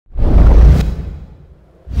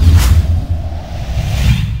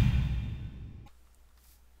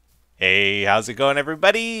Hey, how's it going,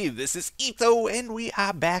 everybody? This is Ito, and we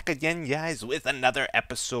are back again, guys, with another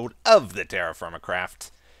episode of the TerraFirmaCraft.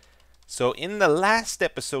 So in the last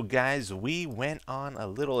episode, guys, we went on a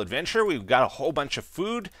little adventure. We've got a whole bunch of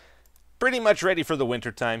food, pretty much ready for the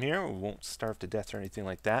winter time here. We won't starve to death or anything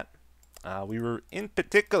like that. We were, in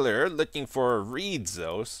particular, looking for reeds,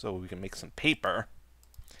 though, so we can make some paper.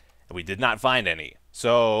 And we did not find any.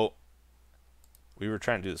 So we were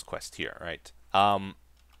trying to do this quest here, right?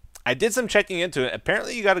 I did some checking into it.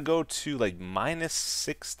 Apparently, you got to go to like minus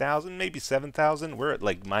 6,000, maybe 7,000. We're at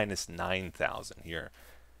like minus 9,000 here.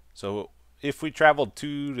 So if we traveled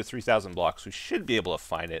 2,000 to 3,000 blocks, we should be able to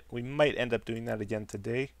find it. We might end up doing that again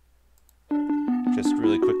today. Just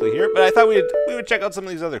really quickly here. But I thought we would check out some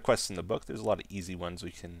of these other quests in the book. There's a lot of easy ones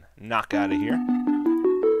we can knock out of here.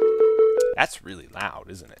 That's really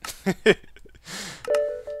loud, isn't it?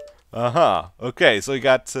 Okay, so we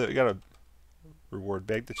got a reward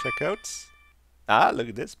bag to check out. Ah, look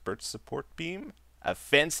at this. Birch support beam, a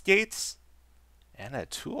fence gates, and a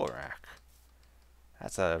tool rack.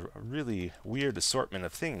 That's a really weird assortment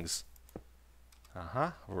of things.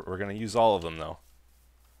 We're going to use all of them, though.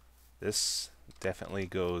 This definitely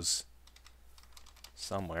goes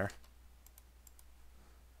somewhere.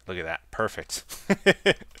 Look at that. Perfect.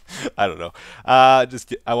 I don't know. I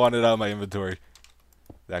want it out of my inventory.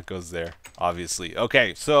 That goes there, obviously.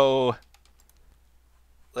 Okay, so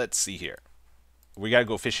let's see here. We gotta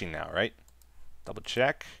go fishing now, right? Double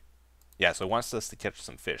check. Yeah, so it wants us to catch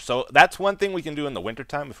some fish. So that's one thing we can do in the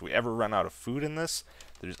wintertime if we ever run out of food in this.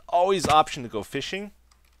 There's always option to go fishing.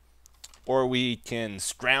 Or we can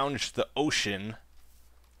scrounge the ocean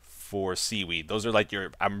for seaweed. Those are like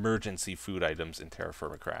your emergency food items in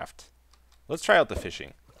TerraFirmaCraft. Let's try out the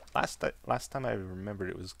fishing. Last time I remembered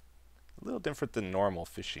it was a little different than normal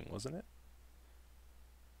fishing, wasn't it?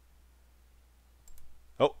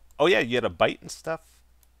 Oh yeah, you had a bite and stuff.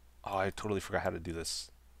 Oh, I totally forgot how to do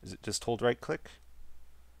this. Is it just hold right click?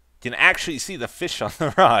 You can actually see the fish on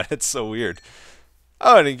the rod. It's so weird.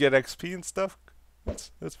 Oh, and you get XP and stuff.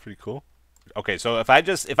 That's pretty cool. Okay, so if I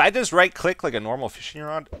just right click like a normal fishing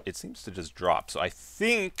rod, it seems to just drop. So I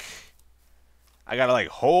think I gotta like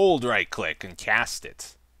hold right click and cast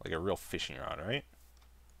it like a real fishing rod, right?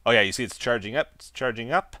 Oh yeah, you see it's charging up. It's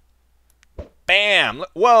charging up. Bam!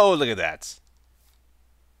 Whoa, look at that.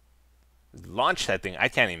 Launch that thing. I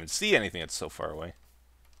can't even see anything. It's so far away.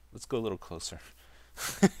 Let's go a little closer.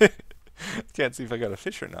 Can't see if I got a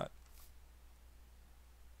fish or not.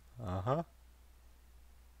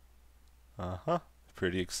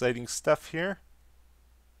 Pretty exciting stuff here.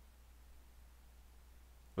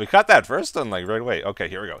 We caught that first one like right away. Okay,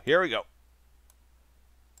 here we go. Here we go.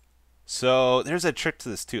 So there's a trick to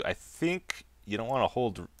this too. I think you don't want to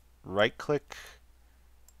hold right click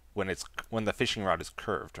when the fishing rod is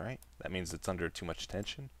curved, right? That means it's under too much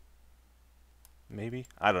tension. Maybe?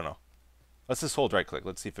 I don't know. Let's just hold right click.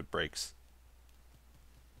 Let's see if it breaks.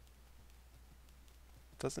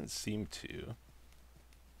 Doesn't seem to.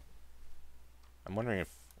 I'm wondering if...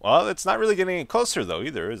 Well, it's not really getting any closer though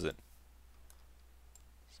either, is it?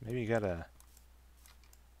 So maybe you gotta...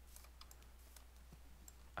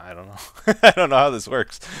 I don't know. I don't know how this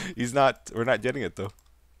works. We're not getting it though.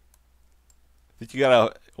 I think you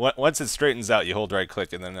gotta, once it straightens out, you hold right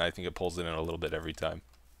click and then I think it pulls it in a little bit every time.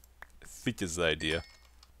 I think is the idea.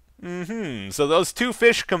 So those two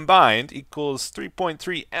fish combined equals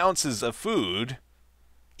 3.3 ounces of food.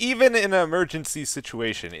 Even in an emergency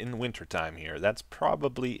situation in wintertime here, that's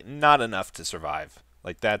probably not enough to survive.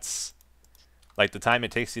 Like that's, like the time it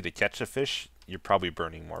takes you to catch a fish, you're probably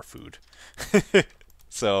burning more food.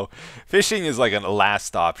 So fishing is like a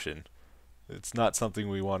last option. It's not something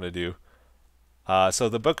we want to do. So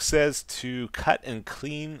the book says to cut and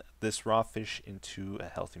clean this raw fish into a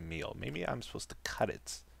healthy meal. Maybe I'm supposed to cut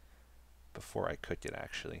it before I cook it,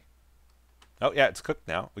 actually. Oh, yeah, it's cooked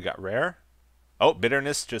now. We got rare. Oh,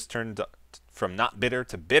 bitterness just turned from not bitter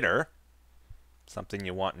to bitter. Something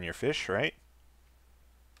you want in your fish, right?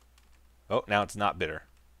 Oh, now it's not bitter.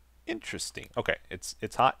 Interesting. Okay, it's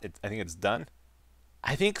hot. I think it's done.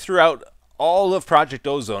 I think throughout all of Project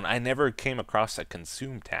Ozone, I never came across a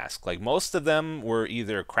consume task. Like most of them were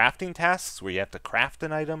either crafting tasks where you have to craft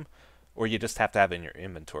an item, or you just have to have it in your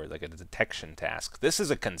inventory, like a detection task. This is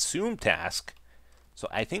a consume task, so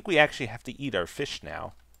I think we actually have to eat our fish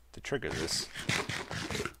now to trigger this.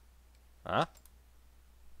 Huh?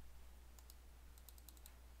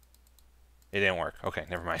 It didn't work. Okay,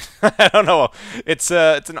 never mind. I don't know. It's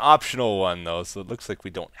an optional one though, so it looks like we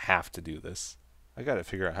don't have to do this. I gotta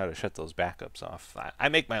figure out how to shut those backups off. I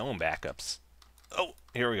make my own backups. Oh,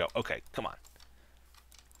 here we go. Okay, come on.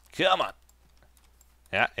 Come on.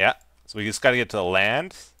 Yeah. So we just gotta get to the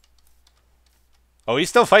land. Oh, he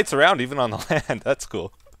still fights around even on the land. That's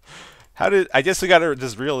cool. I guess we gotta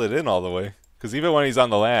just reel it in all the way. Because even when he's on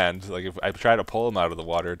the land, like if I try to pull him out of the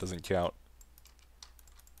water, it doesn't count.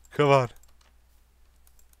 Come on.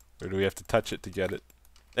 Or do we have to touch it to get it?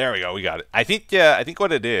 There we go, we got it. I think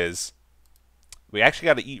what it is, we actually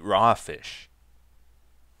gotta eat raw fish.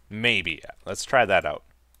 Maybe. Let's try that out.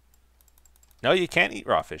 No, you can't eat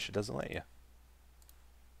raw fish. It doesn't let you.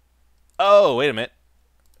 Oh, wait a minute.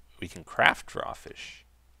 We can craft raw fish.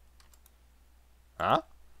 Huh?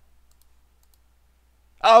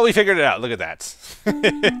 Oh, we figured it out. Look at that.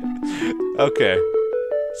 Okay.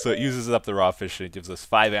 So it uses up the raw fish and it gives us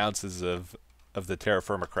 5 ounces of the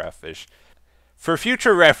TerraFirmaCraft fish. For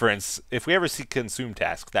future reference, if we ever see consume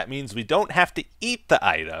task, that means we don't have to eat the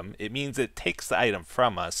item. It means it takes the item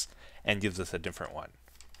from us and gives us a different one.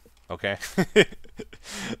 Okay?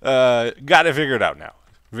 Got it figured out now.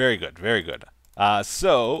 Very good, very good.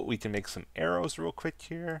 So we can make some arrows real quick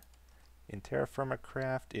here. In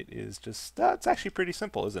TerraFirmaCraft, it is just, it's actually pretty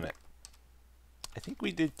simple, isn't it? I think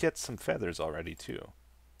we did get some feathers already, too.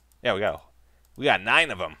 Yeah, we got 9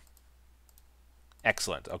 of them.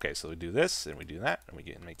 Excellent. Okay, so we do this, and we do that, and we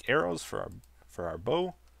can make arrows for our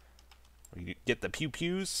bow. We get the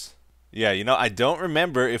pew-pews. Yeah, you know, I don't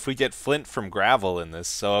remember if we get flint from gravel in this,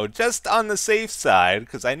 so just on the safe side,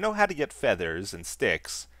 because I know how to get feathers and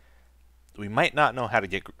sticks, we might not know how to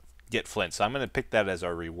get flint, so I'm going to pick that as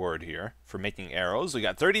our reward here for making arrows. We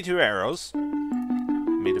got 32 arrows.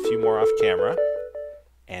 Made a few more off camera.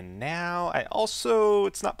 And now I also,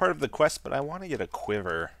 it's not part of the quest, but I want to get a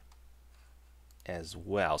quiver as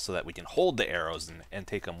well so that we can hold the arrows and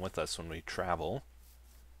take them with us when we travel.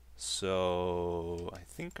 So I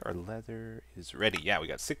think our leather is ready. Yeah, we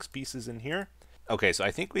got 6 pieces in here. Okay, so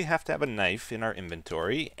I think we have to have a knife in our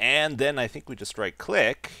inventory, and then I think we just right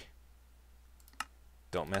click.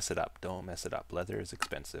 Don't mess it up. Don't mess it up. Leather is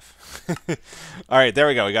expensive. All right, there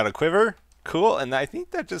we go. We got a quiver. Cool. And I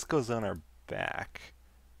think that just goes on our back.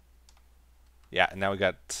 Yeah, and now we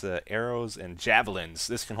got arrows and javelins.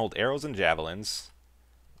 This can hold arrows and javelins.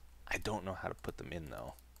 I don't know how to put them in,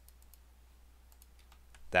 though.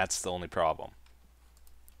 That's the only problem.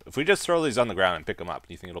 If we just throw these on the ground and pick them up,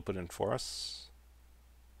 do you think it'll put in for us?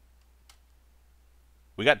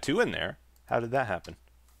 We got 2 in there. How did that happen?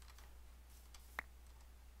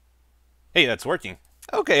 Hey, that's working.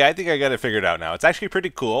 Okay, I think I got it figured out now. It's actually pretty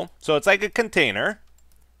cool. So it's like a container.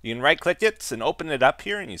 You can right-click it and open it up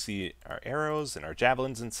here, and you see our arrows and our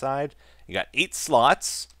javelins inside. You got 8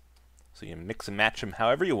 slots, so you can mix and match them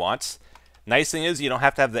however you want. Nice thing is you don't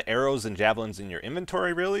have to have the arrows and javelins in your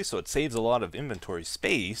inventory, really, so it saves a lot of inventory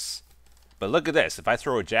space. But look at this. If I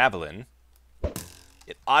throw a javelin,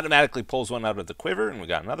 it automatically pulls one out of the quiver, and we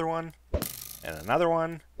got another one, and another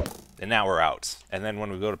one. And now we're out. And then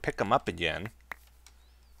when we go to pick them up again,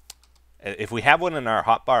 if we have one in our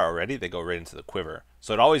hotbar already, they go right into the quiver.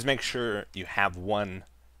 So it always makes sure you have one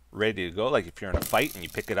ready to go. Like if you're in a fight and you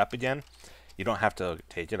pick it up again, you don't have to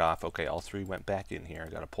take it off. Okay, all 3 went back in here.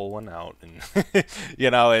 I got to pull one out, and you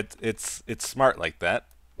know, it's smart like that.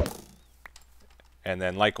 And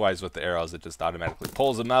then likewise with the arrows, it just automatically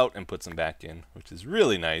pulls them out and puts them back in, which is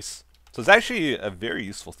really nice. So it's actually a very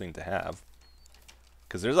useful thing to have.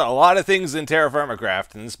 Because there's a lot of things in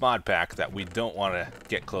TerraFirmaCraft in this mod pack that we don't want to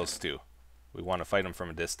get close to. We want to fight them from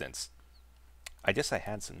a distance. I guess I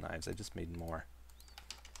had some knives. I just made more.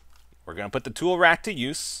 We're going to put the tool rack to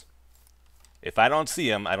use. If I don't see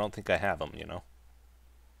them, I don't think I have them, you know.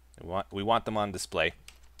 We want them on display.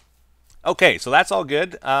 Okay, so that's all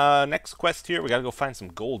good. Next quest here, we got to go find some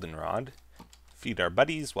goldenrod. Feed our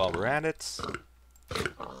buddies while we're at it.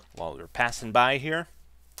 While we're passing by here.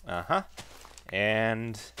 Uh-huh.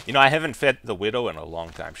 And, you know, I haven't fed the widow in a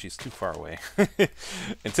long time. She's too far away.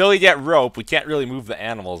 Until we get rope, we can't really move the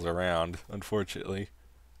animals around, unfortunately.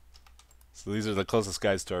 So these are the closest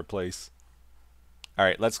guys to our place. All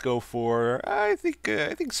right, let's go for, I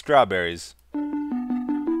think strawberries.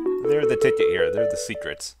 They're the ticket here. They're the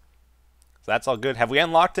secrets. So that's all good. Have we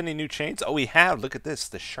unlocked any new chains? Oh, we have. Look at this.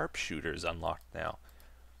 The sharpshooter is unlocked now.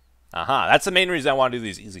 Aha. That's the main reason I want to do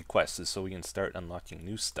these easy quests, is so we can start unlocking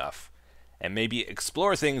new stuff. And maybe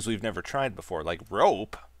explore things we've never tried before, like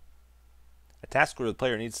rope. A task where the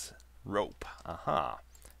player needs rope. Aha.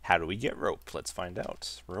 How do we get rope? Let's find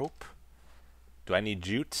out. Rope. Do I need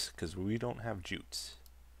jute? Because we don't have jute.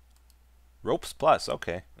 Ropes plus.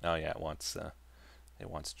 Okay. Oh yeah, it wants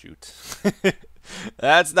jute.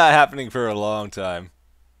 That's not happening for a long time.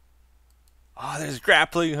 Oh, there's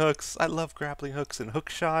grappling hooks. I love grappling hooks and hook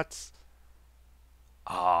shots.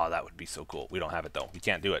 Oh, that would be so cool. We don't have it though. We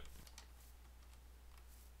can't do it.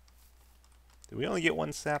 Did we only get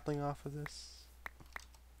one sapling off of this?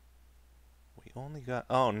 We only got...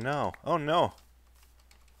 Oh, no. Oh, no.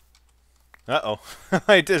 Uh-oh.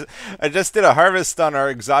 I just did a harvest on our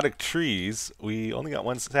exotic trees. We only got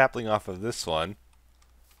one sapling off of this one.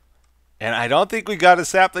 And I don't think we got a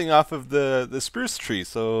sapling off of the spruce tree,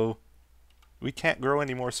 so we can't grow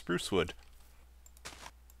any more spruce wood.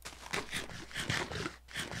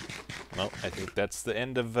 Well, I think that's the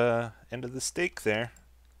end of the steak there.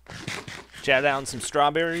 Chat down some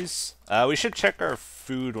strawberries. We should check our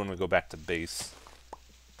food when we go back to base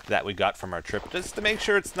that we got from our trip, just to make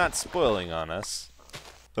sure it's not spoiling on us.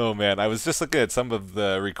 Oh man, I was just looking at some of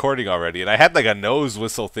the recording already, and I had like a nose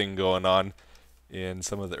whistle thing going on in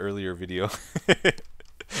some of the earlier video. I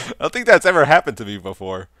don't think that's ever happened to me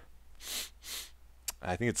before.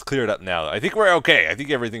 I think it's cleared up now. I think we're okay. I think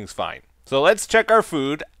everything's fine. So let's check our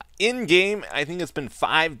food. In game, I think it's been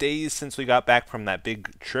 5 days since we got back from that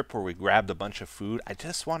big trip where we grabbed a bunch of food. I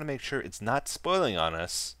just want to make sure it's not spoiling on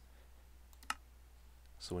us.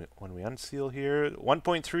 So when we unseal here,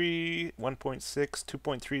 1.3, 1.6,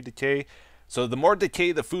 2.3 decay. So the more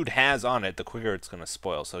decay the food has on it, the quicker it's going to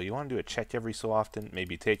spoil. So you want to do a check every so often.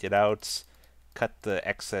 Maybe take it out, cut the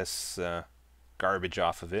excess garbage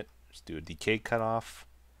off of it. Just do a decay cutoff,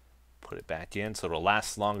 put it back in so it'll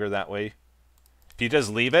last longer that way. If you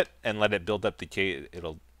just leave it and let it build up decay,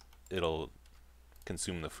 it'll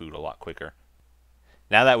consume the food a lot quicker.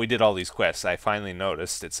 Now that we did all these quests, I finally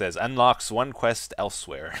noticed it says unlocks one quest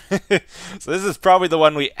elsewhere. So this is probably the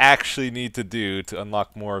one we actually need to do to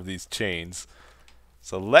unlock more of these chains.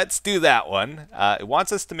 So let's do that one. It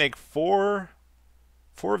wants us to make four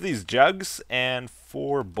of these jugs and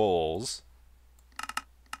 4 bowls.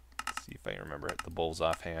 Let's see if I can remember the bowls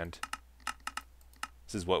offhand.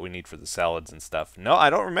 This is what we need for the salads and stuff. No, I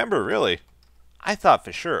don't remember, really. I thought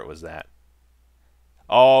for sure it was that.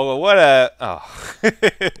 Oh, what a... Oh.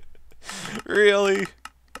 Really?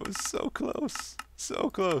 It was so close. So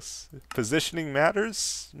close. Positioning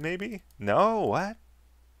matters, maybe? No, what?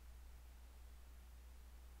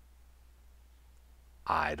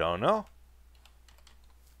 I don't know.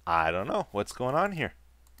 I don't know. What's going on here?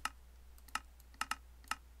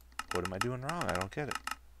 What am I doing wrong? I don't get it.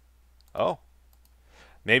 Oh.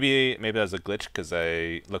 Maybe that was a glitch because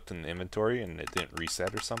I looked in the inventory and it didn't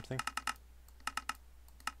reset or something.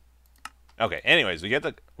 Okay, anyways, we get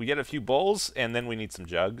a few bowls and then we need some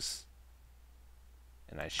jugs.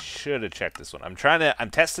 And I should have checked this one. I'm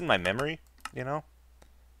testing my memory, you know.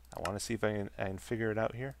 I want to see if I can figure it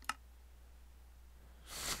out here.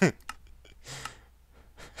 It's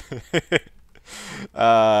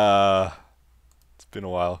been a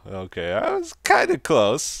while. Okay, I was kind of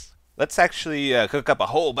close. Let's actually cook up a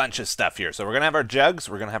whole bunch of stuff here. So we're going to have our jugs.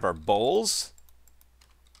 We're going to have our bowls.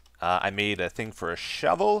 I made a thing for a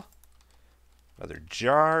shovel. Another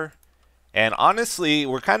jar. And honestly,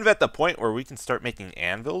 we're kind of at the point where we can start making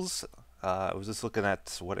anvils. I was just looking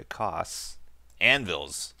at what it costs.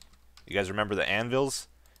 Anvils. You guys remember the anvils?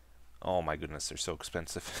 Oh my goodness, they're so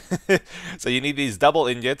expensive. So you need these double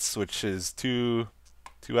ingots, which is two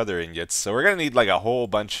other ingots. So we're going to need like a whole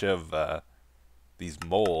bunch of these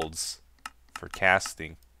molds for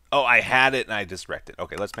casting. Oh, I had it and I just wrecked it.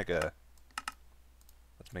 Okay, let's make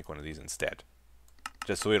one of these instead.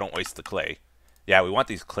 Just so we don't waste the clay. Yeah, we want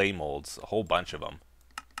these clay molds, a whole bunch of them.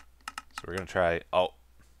 So we're going to try... Oh.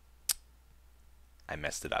 I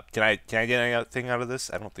messed it up. Can I get anything out of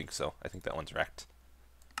this? I don't think so. I think that one's wrecked.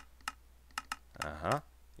 Uh-huh.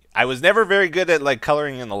 I was never very good at like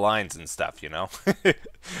coloring in the lines and stuff, you know?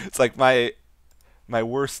 It's like my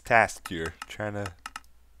worst task here, trying to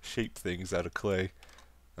shape things out of clay.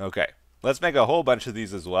 Okay, let's make a whole bunch of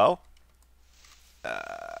these as well.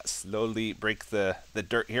 Slowly break the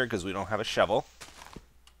dirt here because we don't have a shovel.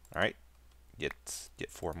 Alright, get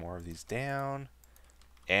 4 more of these down.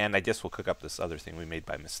 And I guess we'll cook up this other thing we made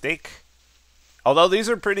by mistake. Although these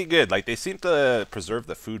are pretty good. Like, they seem to preserve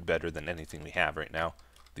the food better than anything we have right now.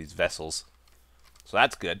 These vessels. So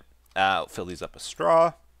that's good. I'll fill these up with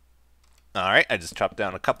straw. Alright, I just chopped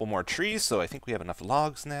down a couple more trees, so I think we have enough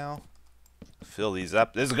logs now. Fill these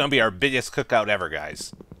up. This is going to be our biggest cookout ever,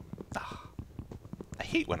 guys. Ah, I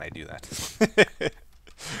hate when I do that.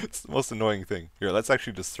 It's the most annoying thing. Here, let's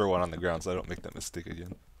actually just throw one on the ground so I don't make that mistake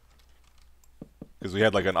again. Because we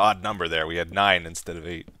had like an odd number there. We had 9 instead of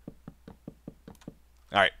 8.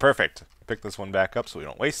 Alright, perfect. Pick this one back up so we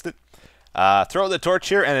don't waste it. Throw the torch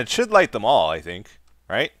here, and it should light them all, I think.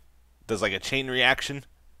 Right? Does like a chain reaction.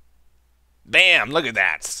 Bam! Look at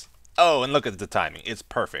that! Oh, and look at the timing. It's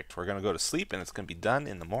perfect. We're going to go to sleep, and it's going to be done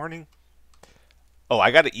in the morning. Oh,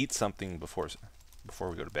 I got to eat something before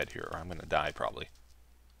we go to bed here, or I'm going to die probably.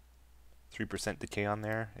 3% decay on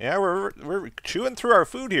there. Yeah, we're chewing through our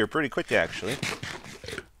food here pretty quick, actually.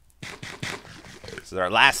 This is our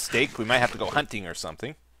last steak. We might have to go hunting or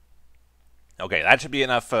something. Okay, that should be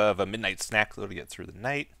enough of a midnight snack, though, to get through the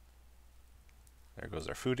night. There goes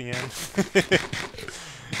our food again.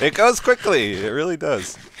 It goes quickly. It really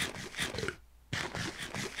does.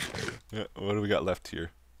 Yeah, what do we got left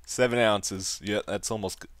here? 7 ounces. Yeah, that's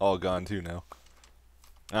almost all gone, too, now.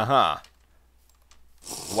 Uh-huh.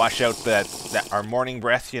 Wash out our morning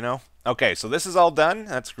breath, you know. Okay, so this is all done.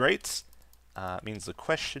 That's great. It means the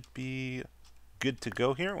quest should be good to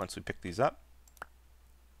go here once we pick these up.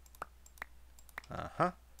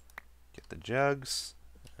 Uh-huh. Get the jugs.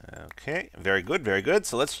 Okay, very good, very good.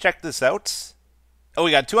 So let's check this out. Oh,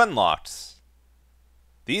 we got 2 unlocked.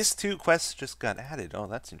 These 2 quests just got added. Oh,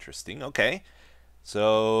 that's interesting. Okay.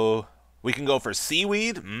 So we can go for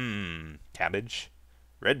seaweed, cabbage,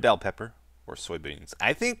 red bell pepper, or soybeans.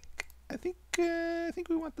 I think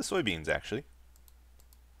we want the soybeans, actually.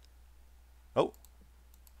 Oh,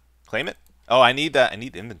 claim it. Oh, I need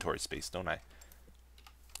inventory space, don't I?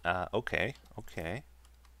 Okay. Can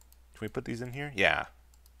we put these in here? Yeah.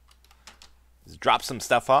 Just drop some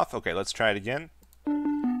stuff off. Okay, let's try it again.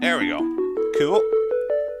 There we go. Cool.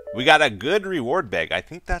 We got a good reward bag. I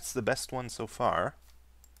think that's the best one so far.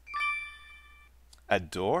 A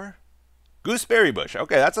door? Gooseberry bush.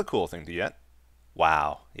 Okay, that's a cool thing to get.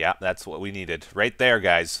 Wow. Yeah, that's what we needed. Right there,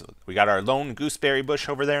 guys. We got our lone gooseberry bush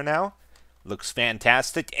over there now. Looks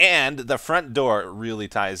fantastic. And the front door really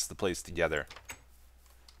ties the place together.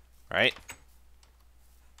 Right?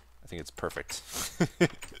 I think it's perfect.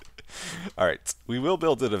 Alright, we will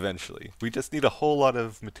build it eventually. We just need a whole lot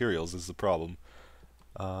of materials is the problem.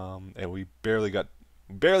 And we barely got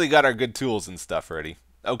our good tools and stuff ready.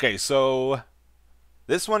 Okay, so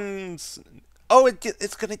this one's... Oh,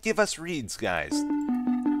 it's going to give us reeds, guys.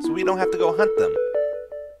 So we don't have to go hunt them.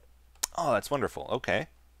 Oh, that's wonderful. Okay.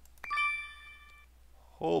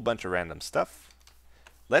 Whole bunch of random stuff.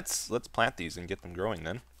 Let's plant these and get them growing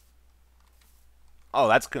then. Oh,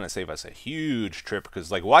 that's going to save us a huge trip,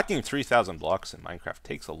 because like walking 3,000 blocks in Minecraft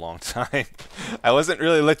takes a long time. I wasn't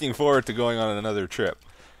really looking forward to going on another trip.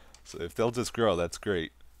 So if they'll just grow, that's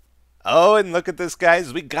great. Oh, and look at this,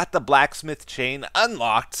 guys. We got the blacksmith chain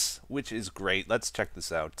unlocked, which is great. Let's check this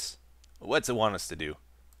out. What's it want us to do?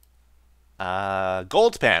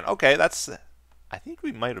 Gold pan. Okay, that's... I think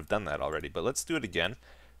we might have done that already, but let's do it again.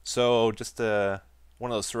 So just one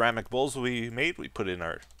of those ceramic bowls we made, we put in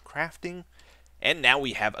our crafting. And now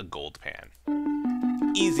we have a gold pan.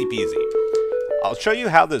 Easy peasy. I'll show you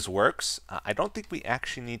how this works. I don't think we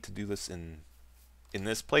actually need to do this in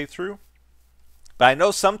this playthrough. But I know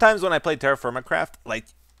sometimes when I play TerraFirmaCraft, like,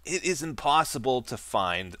 it is impossible to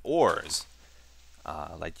find ores.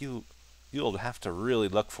 Like, you'll have to really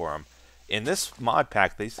look for them. In this mod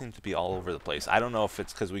pack, they seem to be all over the place. I don't know if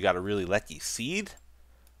it's because we got a really lucky seed,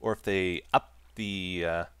 or if they up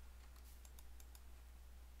the...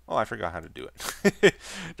 Oh, I forgot how to do it.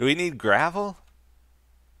 Do we need gravel?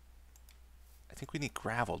 I think we need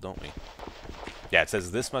gravel, don't we? Yeah, it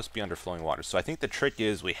says this must be under flowing water. So I think the trick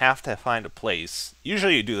is we have to find a place.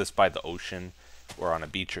 Usually you do this by the ocean or on a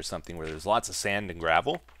beach or something where there's lots of sand and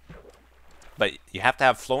gravel. But you have to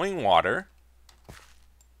have flowing water.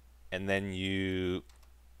 And then you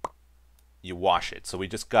wash it. So we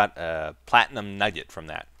just got a platinum nugget from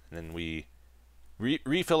that. And then we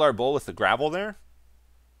refill our bowl with the gravel there.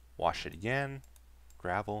 Wash it again,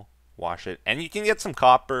 gravel, wash it. And you can get some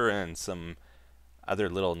copper and some other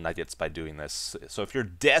little nuggets by doing this. So if you're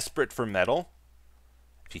desperate for metal,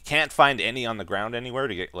 if you can't find any on the ground anywhere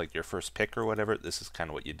to get like your first pick or whatever, this is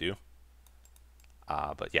kind of what you do.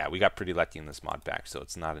 But yeah, we got pretty lucky in this mod pack, so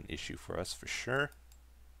it's not an issue for us for sure.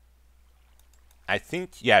 I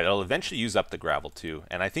think, yeah, it'll eventually use up the gravel too.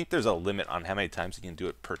 And I think there's a limit on how many times you can do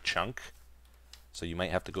it per chunk. So you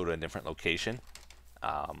might have to go to a different location.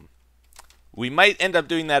 We might end up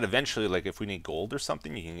doing that eventually, like if we need gold or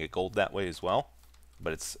something, you can get gold that way as well.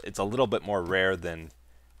 But it's a little bit more rare than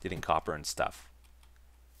getting copper and stuff.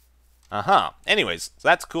 Anyways, so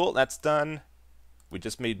that's cool. That's done. We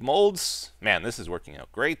just made molds. Man, this is working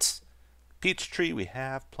out great. Peach tree we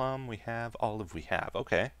have, plum we have, olive we have.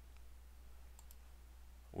 Okay.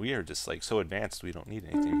 We are just like so advanced we don't need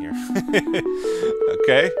anything here.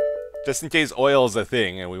 Okay. Just in case oil is a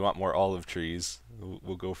thing and we want more olive trees,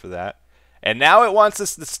 we'll go for that. And now it wants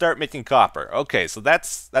us to start making copper. Okay, so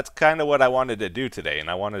that's kind of what I wanted to do today, and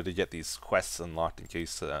I wanted to get these quests unlocked in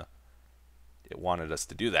case it wanted us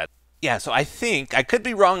to do that. Yeah, so I think, I could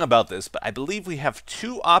be wrong about this, but I believe we have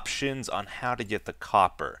 2 options on how to get the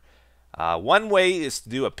copper. One way is to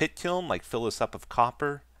do a pit kiln, like fill this up with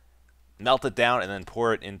copper. melt it down, and then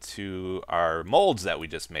pour it into our molds that we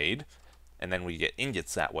just made. And then we get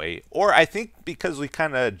ingots that way. Or I think because we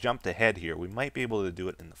kind of jumped ahead here, we might be able to do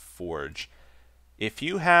it in the forge. If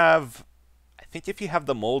you have, I think if you have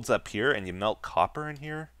the molds up here and you melt copper in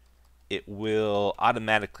here, it will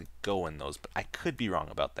automatically go in those. But I could be wrong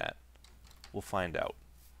about that. We'll find out.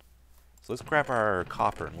 So let's grab our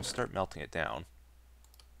copper and we'll start melting it down.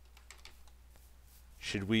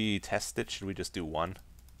 Should we test it? Should we just do one?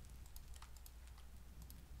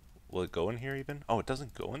 Will it go in here even? Oh, it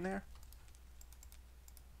doesn't go in there?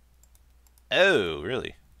 Oh,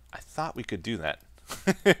 really? I thought we could do that.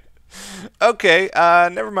 Okay,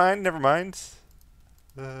 never mind, never mind.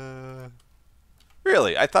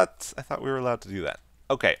 Really? I thought we were allowed to do that.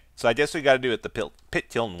 Okay, so I guess we got to do it the pit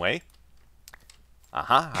kiln way.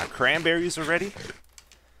 Our cranberries are ready.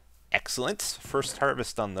 Excellent. First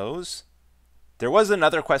harvest on those. There was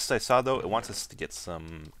another quest I saw, though. It wants us to get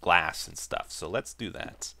some glass and stuff, so let's do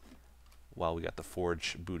that while we got the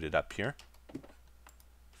forge booted up here.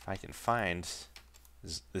 If I can find...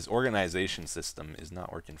 This organization system is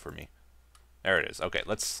not working for me. There it is. Okay,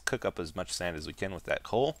 let's cook up as much sand as we can with that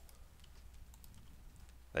coal.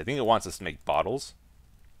 I think it wants us to make bottles.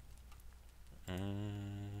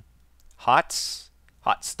 Hot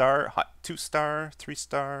star, hot 2-star,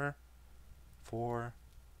 3-star, 4,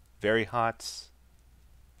 very hot,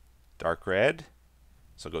 dark red.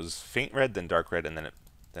 So it goes faint red, then dark red, and then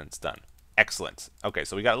it's done. Excellent. Okay,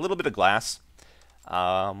 so we got a little bit of glass.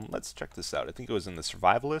 Let's check this out. I think it was in the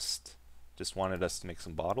survivalist. Just wanted us to make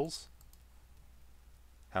some bottles.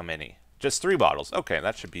 How many? Just 3 bottles. Okay,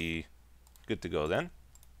 that should be good to go then.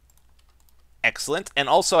 Excellent. And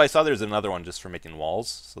also I saw there's another one just for making walls,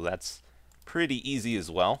 so that's pretty easy as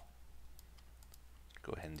well.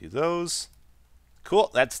 Go ahead and do those.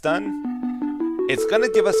 Cool, that's done. It's going to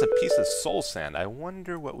give us a piece of soul sand. I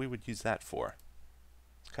wonder what we would use that for.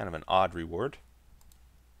 It's kind of an odd reward.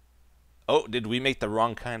 Oh, did we make the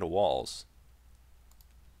wrong kind of walls?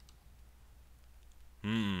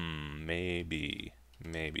 Maybe.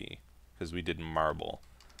 Because we did marble.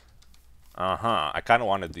 I kind of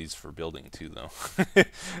wanted these for building too, though. I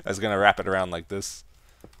was going to wrap it around like this.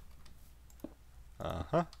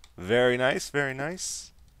 Very nice, very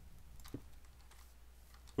nice.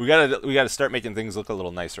 We gotta start making things look a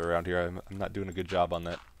little nicer around here. I'm not doing a good job on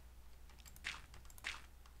that.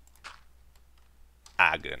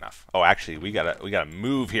 Good enough. Oh, actually, we gotta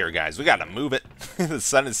move here, guys. We gotta move it. The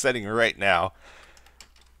sun is setting right now.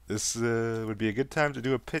 This would be a good time to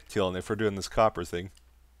do a pit kiln if we're doing this copper thing.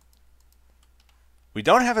 We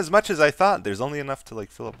don't have as much as I thought. There's only enough to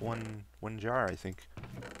like fill up one jar, I think.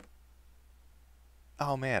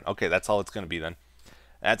 Oh man. Okay, that's all it's gonna be then.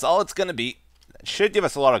 That's all it's gonna be. It should give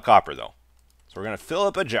us a lot of copper though. So we're gonna fill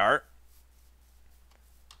up a jar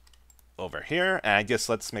over here, and I guess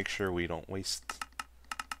let's make sure we don't waste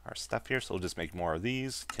our stuff here, so we'll just make more of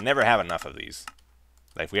these. Can never have enough of these.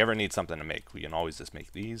 Like if we ever need something to make, we can always just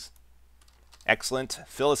make these. Excellent.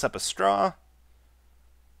 Fill us up a straw.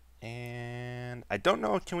 And I don't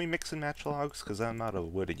know, can we mix and match logs? Because I'm out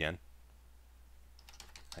of wood again.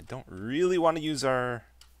 I don't really want to use our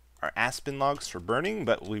aspen logs for burning,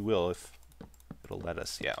 but we will if it'll let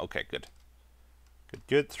us. Yeah, okay, good.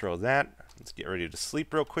 Good. Throw that. Let's get ready to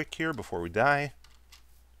sleep real quick here before we die.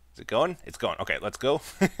 Is it going? It's going. Okay, let's go.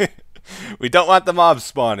 We don't want the mobs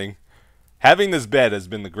spawning. Having this bed has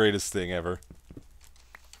been the greatest thing ever.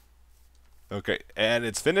 Okay, and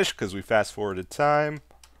it's finished because we fast forwarded time.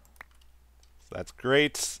 So that's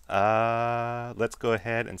great. Let's go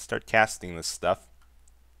ahead and start casting this stuff.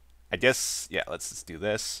 I guess, yeah, let's just do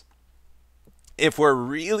this. If we're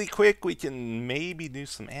really quick, we can maybe do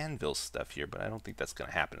some anvil stuff here, but I don't think that's going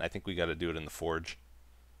to happen. I think we got to do it in the forge.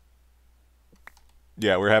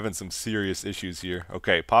 Yeah, we're having some serious issues here.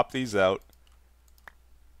 Okay, pop these out.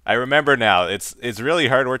 I remember now, it's really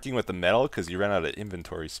hard working with the metal because you run out of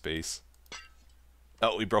inventory space.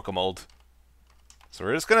 Oh, we broke a mold. So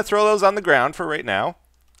we're just going to throw those on the ground for right now.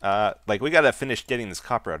 Like, we got to finish getting this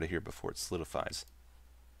copper out of here before it solidifies.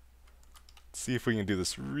 Let's see if we can do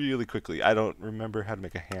this really quickly. I don't remember how to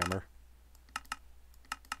make a hammer.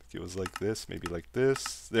 I think it was like this, maybe like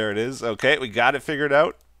this. There it is. Okay, we got it figured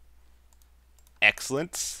out.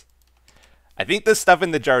 Excellent. I think the stuff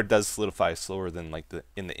in the jar does solidify slower than like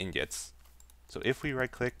in the ingots. So if we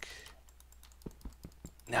right click,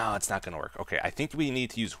 no, it's not going to work. Okay, I think we need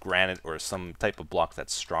to use granite or some type of block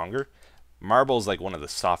that's stronger. Marble is like one of the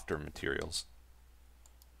softer materials.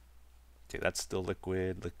 Okay, that's still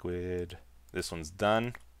liquid. This one's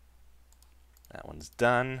done. That one's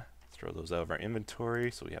done. Throw those out of our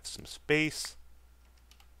inventory so we have some space.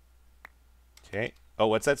 Okay. Oh,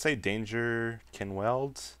 what's that say? Danger can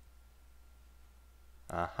weld.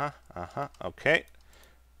 Okay.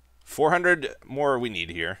 400 more we need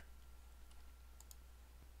here.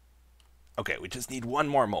 Okay, we just need one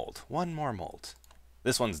more mold. One more mold.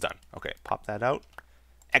 This one's done. Okay, pop that out.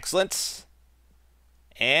 Excellent.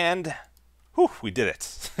 And whew, we did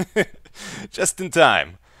it. Just in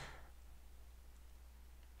time.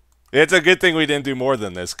 It's a good thing we didn't do more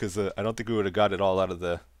than this, because I don't think we would have got it all out of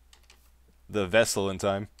the vessel in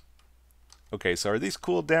time. Okay, so are these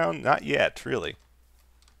cooled down? Not yet, really.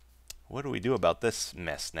 What do we do about this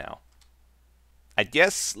mess now? I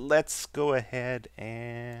guess let's go ahead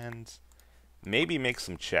and maybe make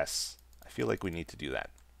some chests. I feel like we need to do that.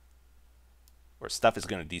 Or stuff is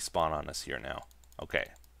going to despawn on us here now. Okay.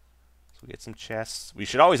 So we get some chests. We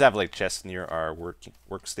should always have like chests near our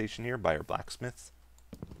workstation here by our blacksmith.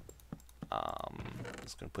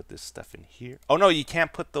 Just going to put this stuff in here. Oh no, you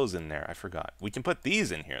can't put those in there. I forgot. We can put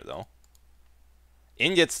these in here though.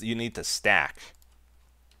 Ingots you need to stack.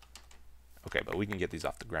 Okay, but we can get these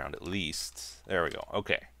off the ground at least. There we go.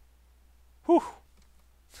 Okay. Whew.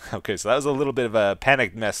 Okay, so that was a little bit of a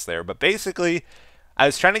panicked mess there. But basically, I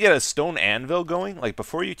was trying to get a stone anvil going. Like,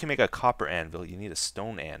 before you can make a copper anvil, you need a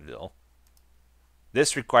stone anvil.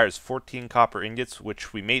 This requires 14 copper ingots,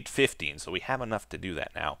 which we made 15, so we have enough to do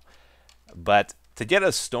that now. But to get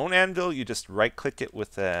a stone anvil, you just right-click it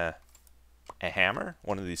with a hammer,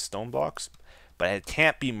 one of these stone blocks. But it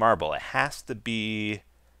can't be marble. It has to be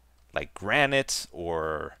like granite,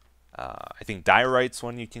 or I think diorite's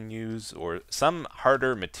one you can use, or some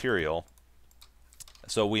harder material.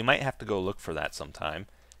 So we might have to go look for that sometime,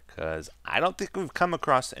 because I don't think we've come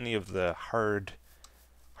across any of the hard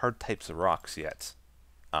types of rocks yet.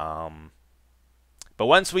 But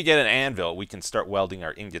once we get an anvil, we can start welding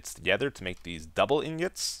our ingots together to make these double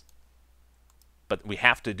ingots. But we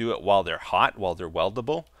have to do it while they're hot, while they're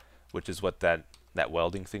weldable, which is what that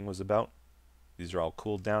welding thing was about. These are all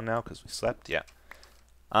cooled down now because we slept. Yeah.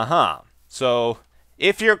 So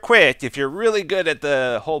if you're quick, if you're really good at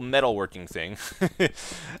the whole metalworking thing,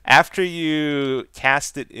 after you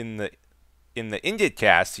cast it in the ingot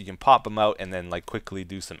cast, you can pop them out and then like quickly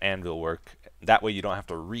do some anvil work. That way you don't have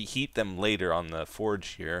to reheat them later on the forge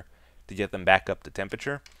here to get them back up to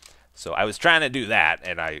temperature. So I was trying to do that,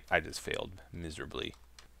 and I just failed miserably.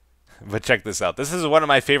 But check this out. This is one of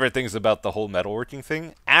my favorite things about the whole metalworking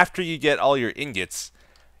thing. After you get all your ingots,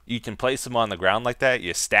 you can place them on the ground like that.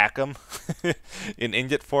 You stack them in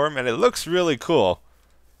ingot form, and it looks really cool.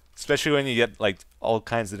 Especially when you get like all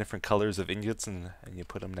kinds of different colors of ingots and you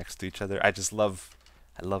put them next to each other. I love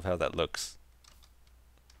how that looks.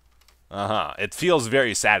 It feels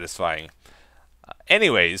very satisfying.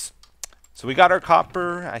 Anyways, so we got our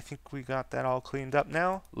copper. I think we got that all cleaned up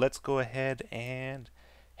now. Let's go ahead and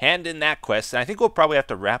hand in that quest. And I think we'll probably have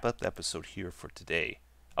to wrap up the episode here for today.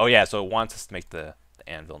 Oh yeah, so it wants us to make the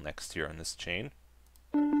anvil next here on this chain.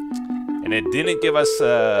 And it didn't give us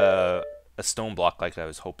a stone block like I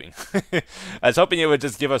was hoping. I was hoping it would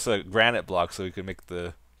just give us a granite block so we could make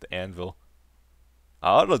the anvil.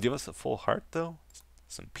 Oh, it'll give us a full heart though.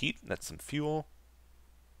 Some peat, that's some fuel.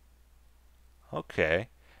 Okay.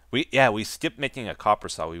 We skipped making a copper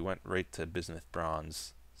saw. We went right to bismuth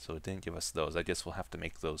bronze. So it didn't give us those. I guess we'll have to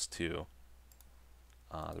make those too.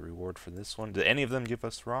 The reward for this one. Did any of them give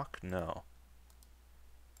us rock? No.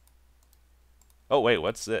 Oh wait,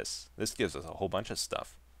 what's this? This gives us a whole bunch of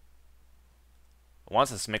stuff. It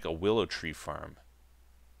wants us to make a willow tree farm.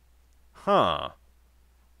 Huh.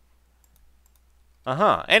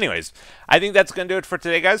 Anyways, I think that's going to do it for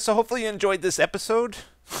today, guys. So hopefully you enjoyed this episode.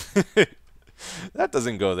 That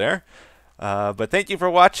doesn't go there. But thank you for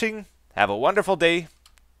watching. Have a wonderful day.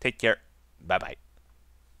 Take care. Bye-bye.